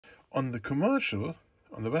On the commercial,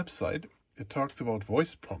 on the website, it talks about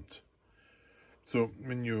voice prompt. So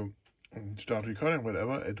when you start recording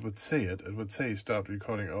whatever, it would say it. It would say start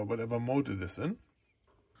recording or whatever mode it is in.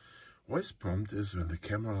 Voice prompt is when the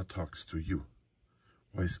camera talks to you.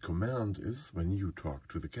 Voice command is when you talk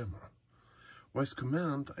to the camera. Voice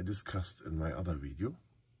command I discussed in my other video.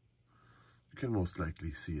 You can most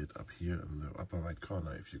likely see it up here in the upper right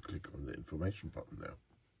corner if you click on the information button there.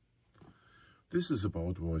 This is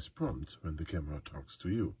about voice prompt when the camera talks to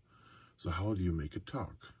you. So how do you make it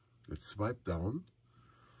talk? Let's swipe down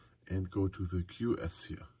and go to the QS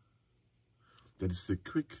here. That is the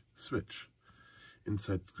quick switch.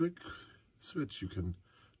 Inside quick switch you can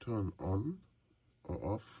turn on or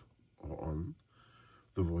off or on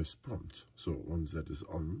the voice prompt. So once that is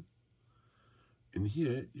on, in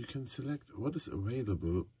here you can select what is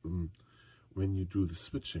available when you do the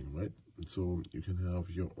switching, right? And so you can have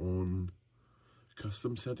your own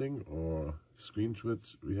custom setting or screen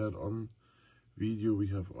switch we had on, video we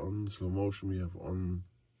have on, slow motion we have on,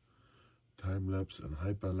 time lapse and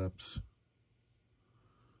hyperlapse,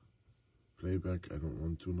 playback I don't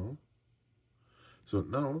want to know. So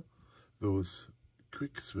now those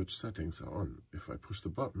quick switch settings are on. If I push the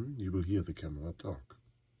button, you will hear the camera talk.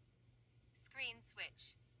 Screen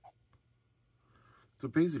switch. So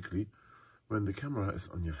basically, when the camera is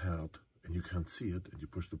on your head and you can't see it and you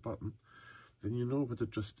push the button, then you know what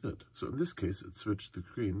it just did. So in this case, it switched the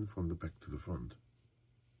screen from the back to the front.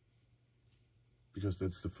 Because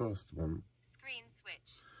that's the first one. Screen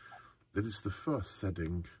switch. That is the first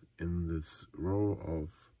setting in this row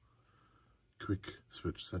of quick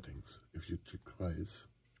switch settings. If you click twice.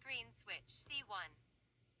 Screen switch. C1.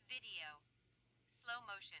 Video. Slow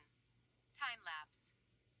motion. Time lapse.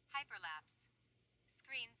 Hyperlapse.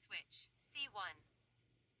 Screen switch. C1.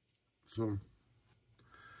 So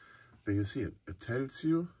there you see it. It tells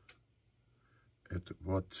you at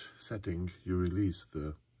what setting you release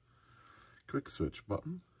the quick switch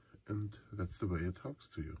button, and that's the way it talks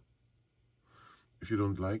to you. If you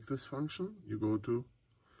don't like this function, you go to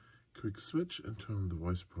quick switch and turn the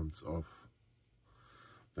voice prompts off.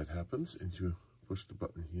 That happens and you push the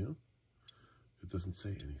button here. It doesn't say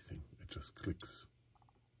anything, it just clicks.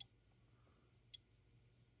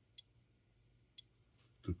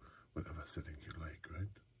 To whatever setting you like, right?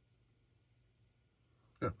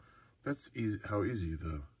 Yeah, that's easy, how easy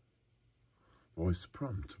the voice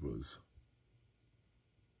prompt was.